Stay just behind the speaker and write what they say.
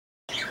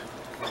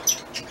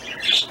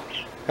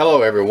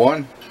Hello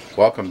everyone,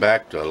 welcome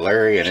back to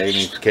Larry and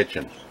Amy's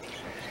Kitchen.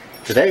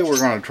 Today we're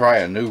going to try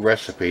a new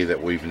recipe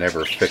that we've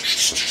never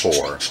fixed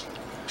before.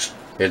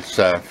 It's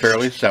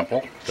fairly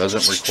simple,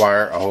 doesn't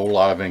require a whole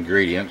lot of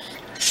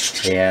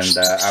ingredients, and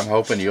I'm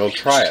hoping you'll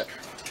try it.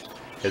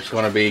 It's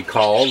going to be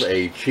called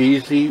a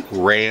cheesy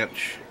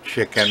ranch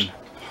chicken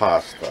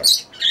pasta.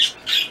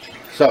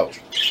 So,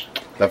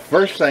 the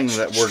first thing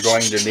that we're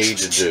going to need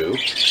to do,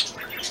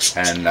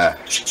 and I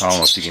don't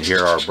know if you can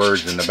hear our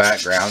birds in the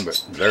background,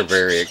 but they're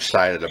very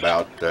excited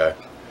about,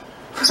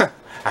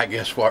 I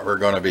guess, what we're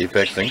going to be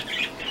fixing.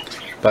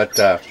 But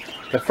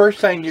the first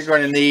thing you're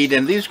going to need,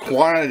 and these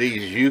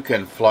quantities you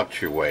can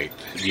fluctuate.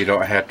 You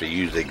don't have to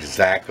use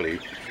exactly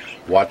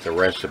what the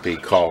recipe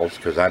calls,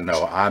 because I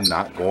know I'm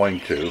not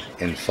going to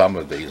in some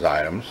of these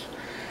items.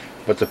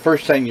 But the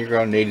first thing you're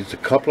going to need is a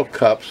couple of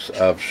cups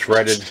of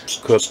shredded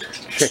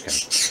cooked chicken,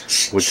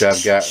 which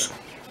I've got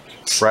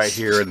right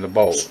here in the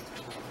bowl.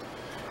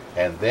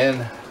 And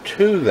then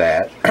to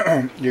that,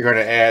 you're going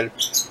to add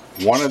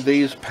one of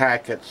these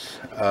packets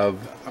of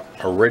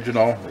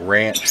original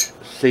ranch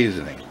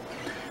seasoning.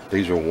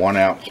 These are 1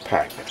 ounce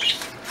packets.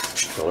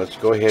 So let's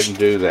go ahead and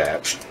do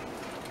that.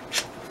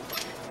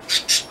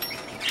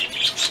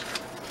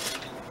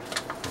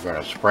 We're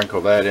going to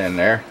sprinkle that in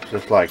there,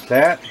 just like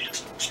that.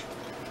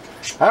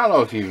 I don't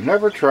know if you've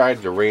never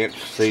tried the ranch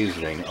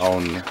seasoning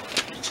on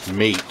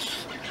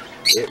meats.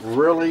 It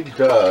really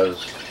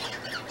does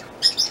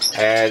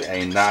add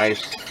a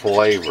nice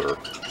flavor,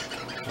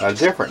 a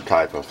different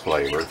type of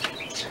flavor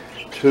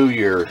to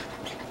your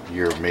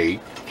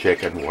meat,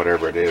 chicken,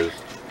 whatever it is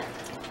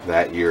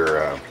that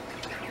you're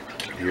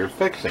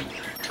fixing.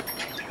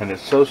 And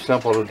it's so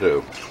simple to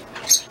do.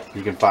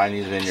 You can find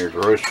these in your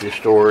grocery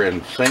store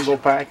in single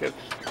packets,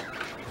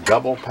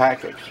 double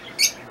packets,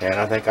 and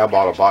I think I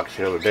bought a box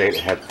the other day that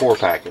had 4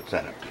 packets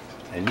in it.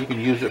 And you can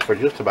use it for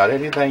just about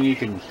anything you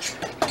can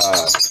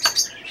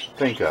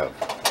think of.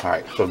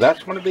 Alright, so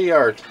that's going to be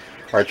our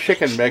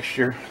chicken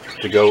mixture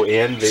to go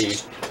in the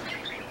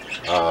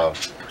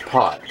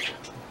pot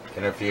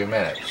in a few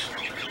minutes.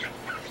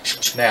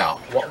 Now,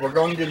 what we're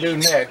going to do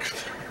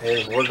next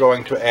is we're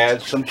going to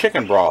add some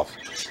chicken broth.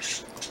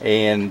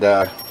 And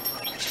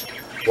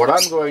what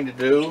I'm going to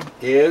do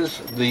is,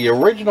 the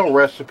original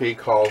recipe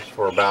calls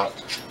for about,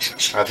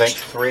 I think,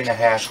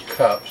 3.5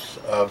 cups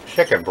of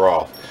chicken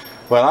broth.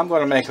 Well, I'm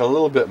going to make a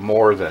little bit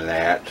more than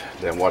that,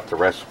 than what the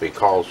recipe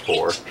calls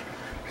for.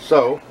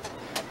 So,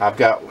 I've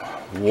got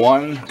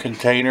 1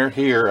 container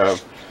here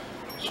of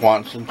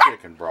Swanson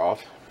chicken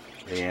broth,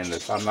 and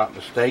if I'm not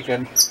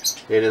mistaken,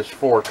 it is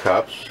 4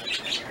 cups.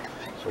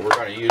 So we're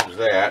going to use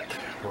that.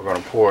 We're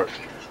going to pour it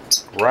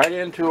right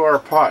into our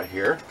pot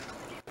here.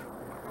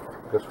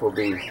 This will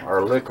be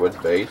our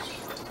liquid base.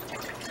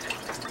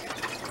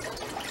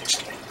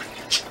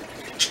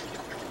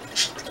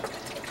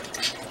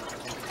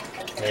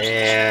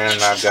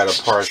 And I've got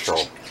a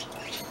partial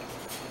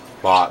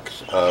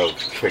box of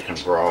chicken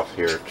broth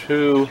here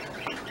too,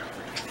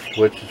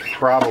 which is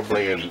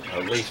probably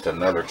at least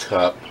another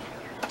cup,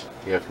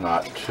 if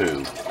not 2.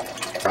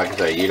 Like I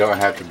say, you don't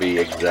have to be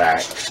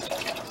exact.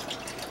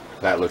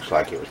 That looks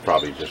like it was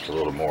probably just a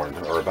little more,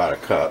 or about a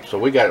cup. So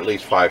we got at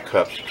least 5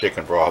 cups of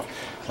chicken broth.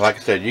 Like I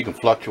said, you can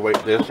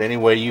fluctuate this any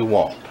way you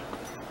want.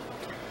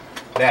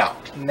 Now,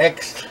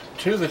 next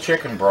to the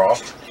chicken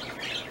broth,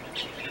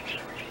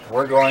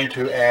 we're going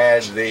to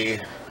add the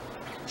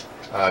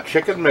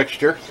chicken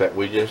mixture that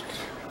we just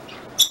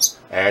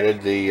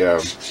added the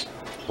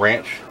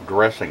ranch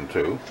dressing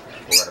to. We're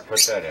going to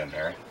put that in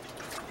there.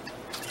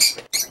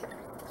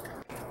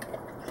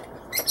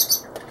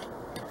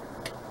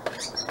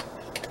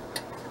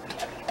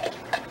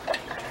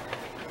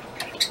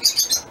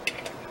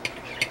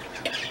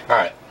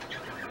 Alright,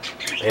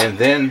 and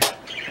then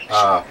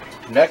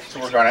next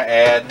we're going to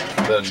add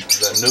the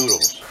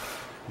noodles.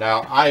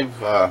 Now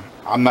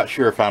I'm not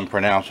sure if I'm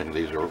pronouncing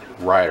these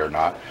right or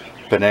not.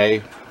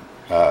 Penne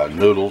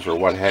noodles or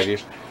what have you.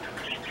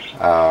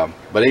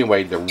 But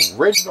anyway, the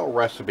original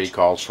recipe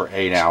calls for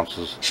 8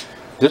 ounces.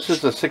 This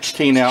is a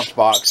 16-ounce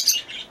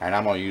box, and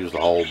I'm going to use the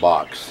whole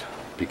box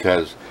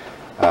because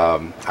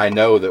I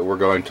know that we're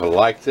going to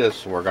like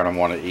this. We're going to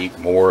want to eat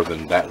more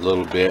than that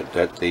little bit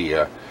that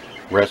the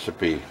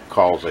recipe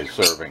calls a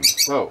serving.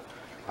 So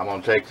I'm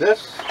going to take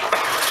this,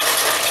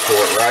 pour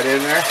it right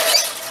in there,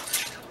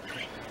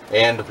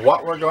 and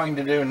what we're going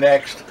to do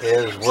next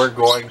is we're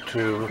going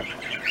to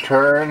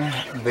turn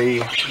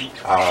the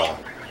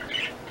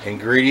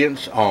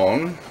ingredients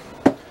on.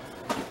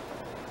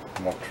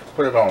 I'm going to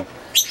put it on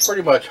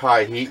pretty much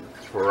high heat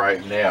for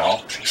right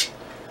now,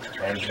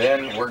 and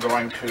then we're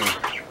going to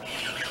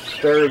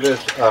stir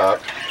this up.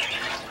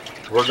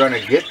 We're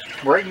going to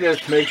bring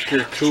this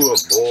mixture to a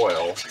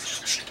boil,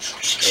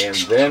 and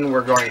then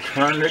we're going to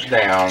turn it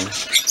down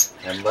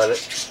and let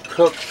it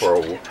cook for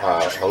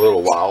a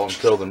little while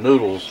until the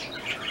noodles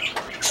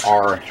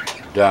are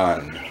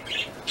done.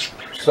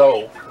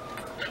 So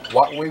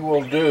what we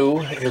will do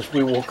is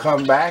we will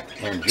come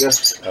back in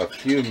just a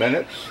few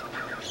minutes.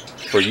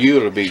 For you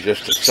it'll be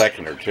just a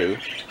second or two,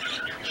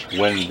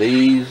 when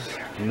these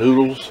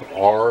noodles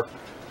are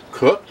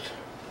cooked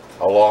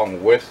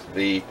along with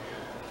the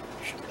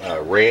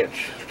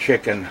ranch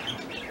chicken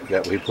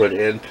that we put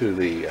into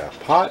the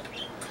pot,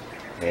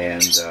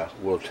 and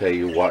we'll tell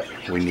you what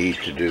we need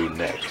to do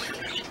next.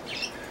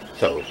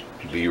 So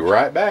be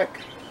right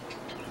back.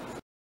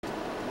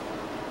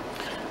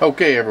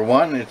 Okay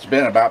everyone, it's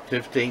been about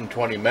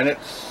 15-20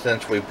 minutes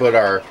since we put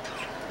our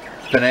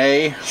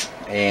penne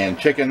and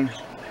chicken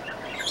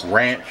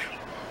ranch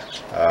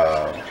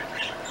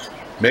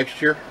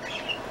mixture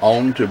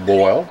on to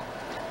boil.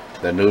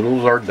 The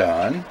noodles are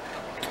done.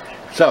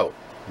 So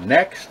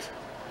next,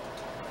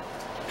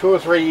 2 or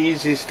 3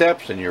 easy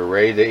steps and you're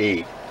ready to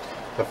eat.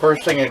 The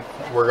first thing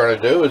we're going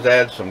to do is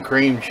add some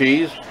cream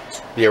cheese.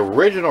 The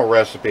original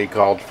recipe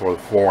called for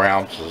 4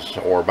 ounces,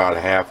 or about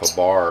half a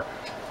bar.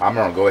 I'm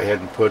going to go ahead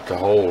and put the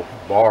whole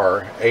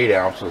bar, 8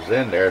 ounces,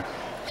 in there,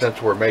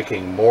 since we're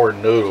making more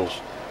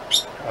noodles,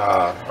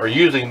 or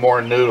using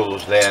more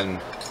noodles than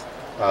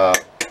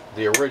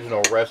the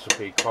original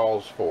recipe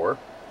calls for.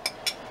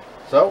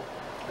 So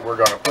we're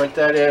going to put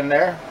that in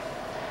there.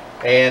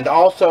 And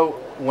also,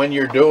 when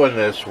you're doing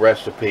this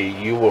recipe,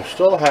 you will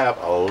still have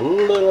a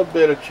little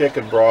bit of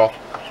chicken broth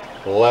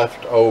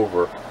left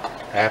over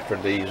after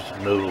these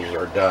noodles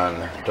are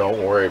done.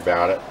 Don't worry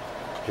about it.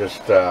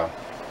 Just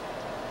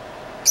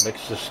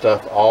mix this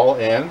stuff all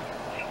in.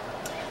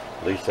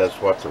 At least that's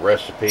what the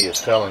recipe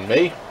is telling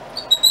me.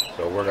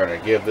 So we're going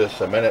to give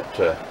this a minute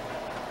to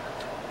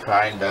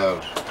kind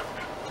of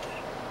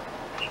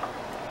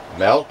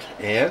melt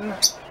in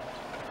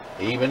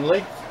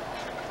evenly.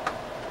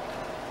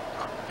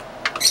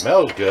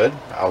 Smells good,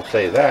 I'll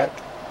say that.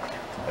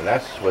 And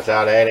that's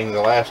without adding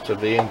the last of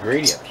the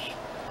ingredients.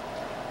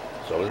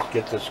 So let's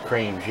get this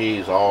cream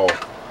cheese all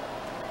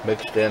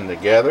mixed in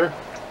together,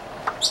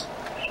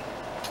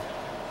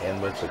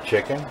 in with the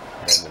chicken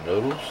and the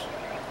noodles,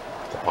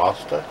 the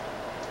pasta.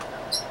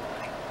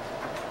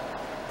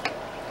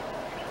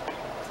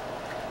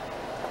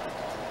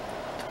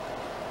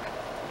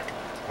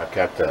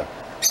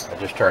 I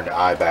just turned the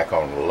eye back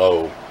on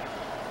low.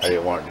 I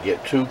didn't want it to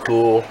get too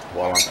cool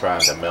while I'm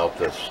trying to melt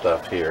this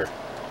stuff here.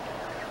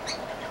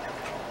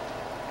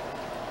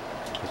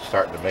 It's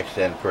starting to mix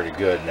in pretty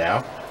good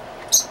now.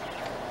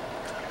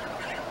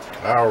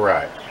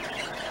 Alright.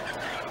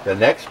 The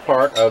next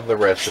part of the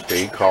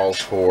recipe calls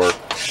for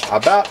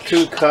about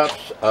 2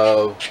 cups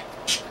of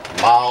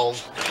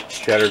mild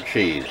cheddar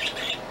cheese.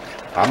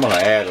 I'm going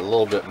to add a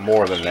little bit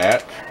more than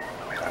that.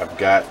 I've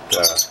got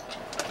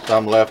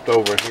some left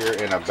over here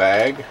in a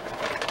bag,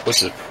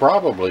 which is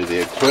probably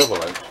the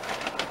equivalent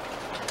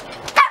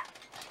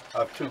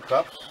of 2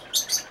 cups.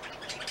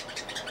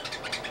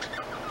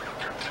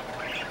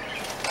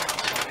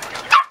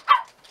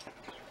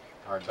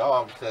 Our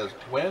dog says,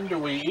 "When do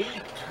we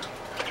eat?"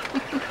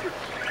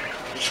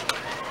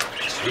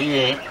 She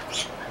ain't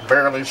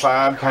barely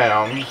 5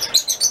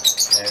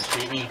 pounds, and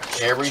she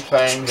eats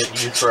everything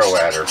that you throw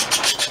at her.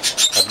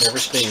 I've never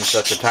seen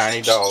such a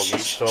tiny dog eat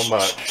so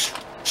much.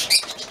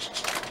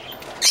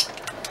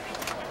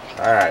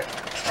 Alright,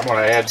 I'm going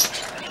to add,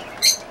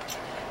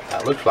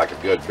 that looks like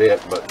a good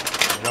bit, but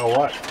you know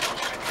what?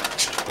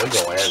 We're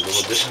going to add a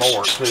little bit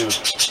more too.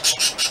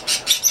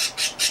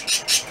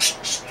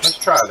 Let's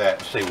try that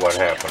and see what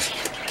happens.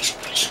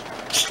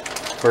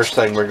 First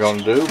thing we're going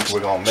to do,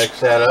 we're going to mix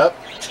that up.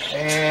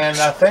 And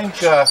I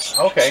think,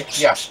 okay,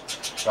 yeah.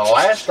 The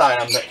last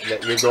item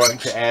that you're going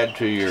to add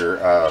to your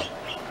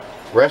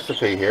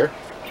recipe here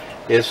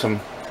is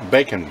some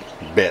bacon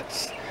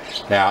bits.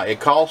 Now, it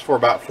calls for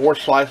about 4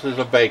 slices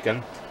of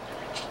bacon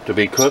to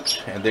be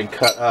cooked and then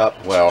cut up.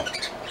 Well,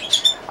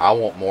 I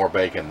want more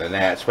bacon than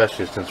that,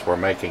 especially since we're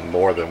making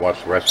more than what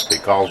the recipe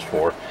calls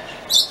for.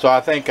 So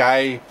I think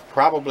I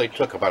probably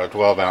took about a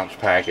 12-ounce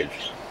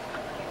package.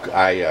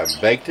 I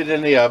baked it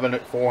in the oven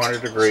at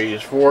 400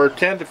 degrees for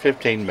 10 to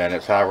 15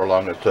 minutes, however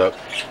long it took.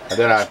 And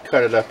then I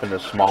cut it up into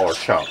smaller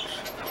chunks.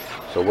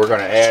 So we're going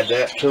to add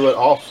that to it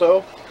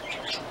also,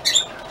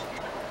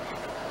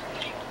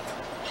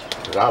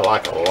 because I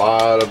like a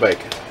lot of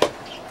bacon.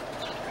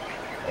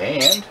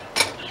 And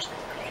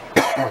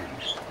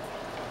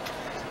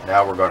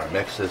now we're going to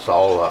mix this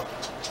all up.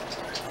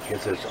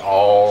 Get this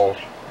all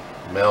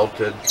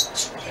melted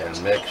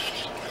and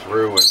mixed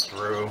through and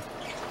through.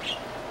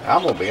 Now,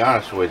 I'm going to be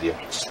honest with you.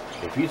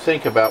 If you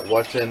think about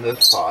what's in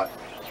this pot,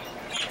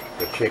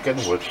 the chicken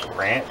with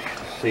ranch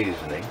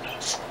seasoning,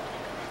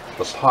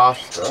 the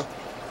pasta,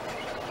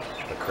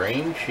 the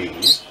cream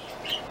cheese,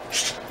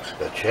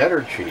 the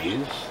cheddar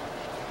cheese,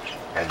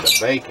 and the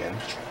bacon,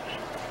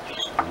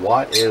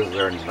 what is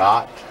there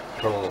not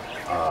to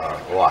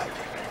like?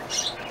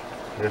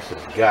 This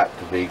has got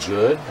to be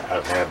good.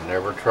 I have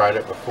never tried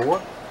it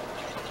before.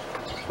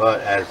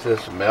 But as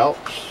this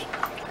melts,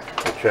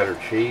 the cheddar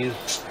cheese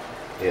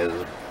is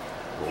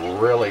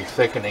really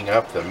thickening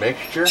up the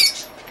mixture.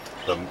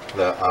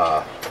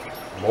 The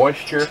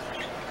moisture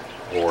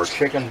or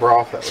chicken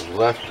broth that was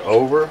left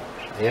over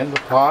in the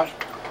pot,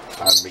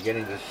 I'm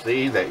beginning to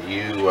see that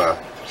you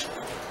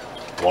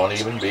won't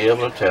even be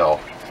able to tell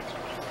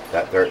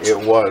that it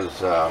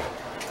was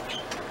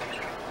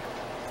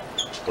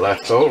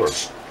left over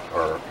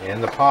or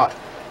in the pot.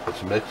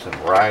 It's mixing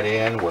right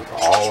in with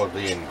all of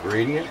the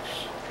ingredients.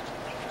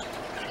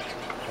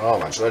 Oh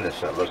my goodness,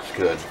 that looks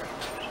good.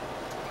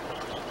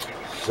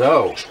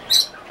 So,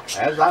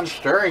 as I'm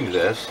stirring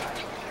this,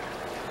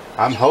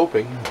 I'm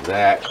hoping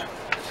that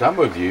some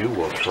of you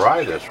will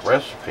try this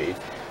recipe.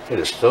 It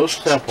is so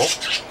simple.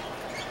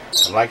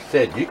 And like I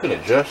said, you can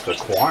adjust the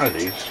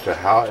quantities to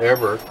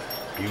however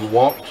you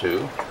want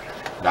to.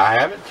 Now, I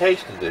haven't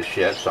tasted this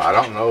yet, so I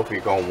don't know if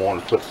you're going to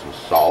want to put some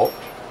salt,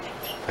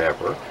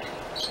 pepper,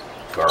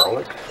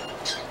 garlic,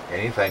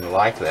 anything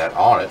like that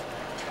on it.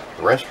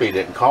 The recipe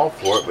didn't call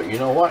for it, but you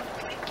know what?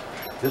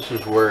 This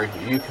is where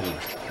you can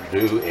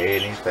do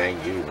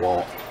anything you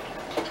want.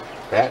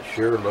 That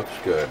sure looks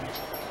good.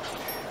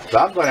 So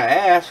I'm going to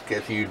ask,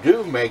 if you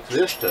do make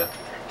this, to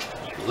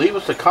leave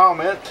us a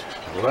comment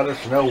and let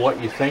us know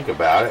what you think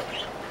about it.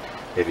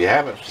 If you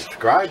haven't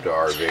subscribed to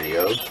our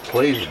videos,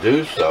 please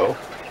do so.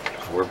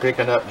 We're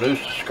picking up new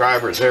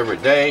subscribers every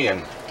day,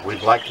 and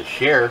we'd like to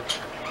share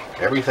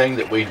everything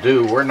that we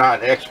do. We're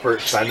not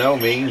experts by no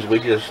means. We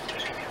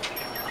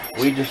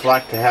just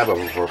like to have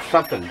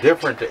something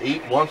different to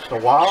eat once in a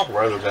while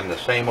rather than the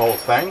same old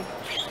thing.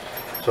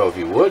 So if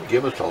you would,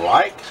 give us a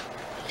like,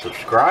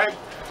 subscribe,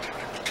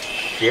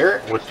 share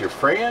it with your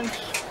friends,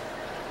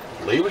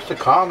 leave us a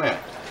comment.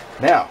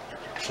 Now,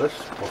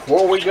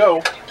 before we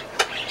go,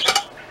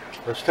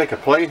 let's take a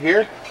plate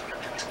here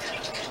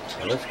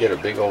and let's get a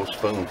big old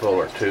spoonful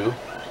or two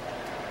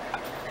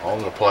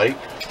on the plate.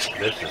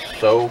 This is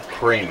so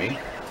creamy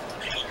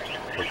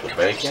with the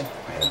bacon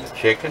and the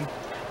chicken.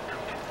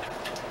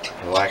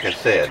 And like I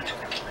said,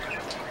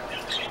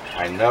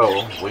 I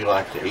know we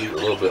like to eat a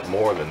little bit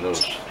more than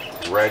those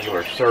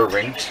regular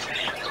servings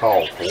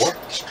called for.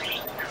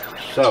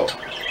 So,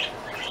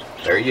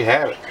 there you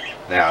have it.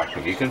 Now,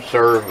 you can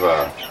serve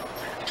a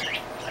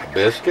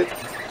biscuit,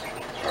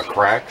 a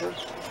cracker,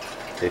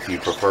 if you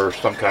prefer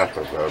some kind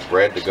of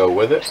bread to go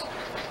with it.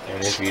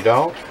 And if you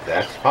don't,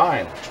 that's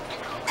fine.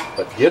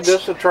 But give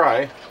this a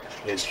try.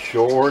 It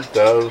sure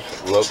does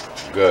look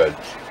good.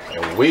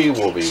 And we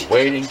will be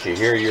waiting to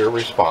hear your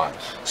response.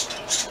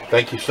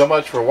 Thank you so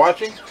much for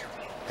watching.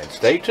 And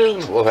stay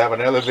tuned. We'll have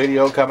another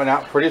video coming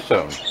out pretty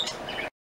soon.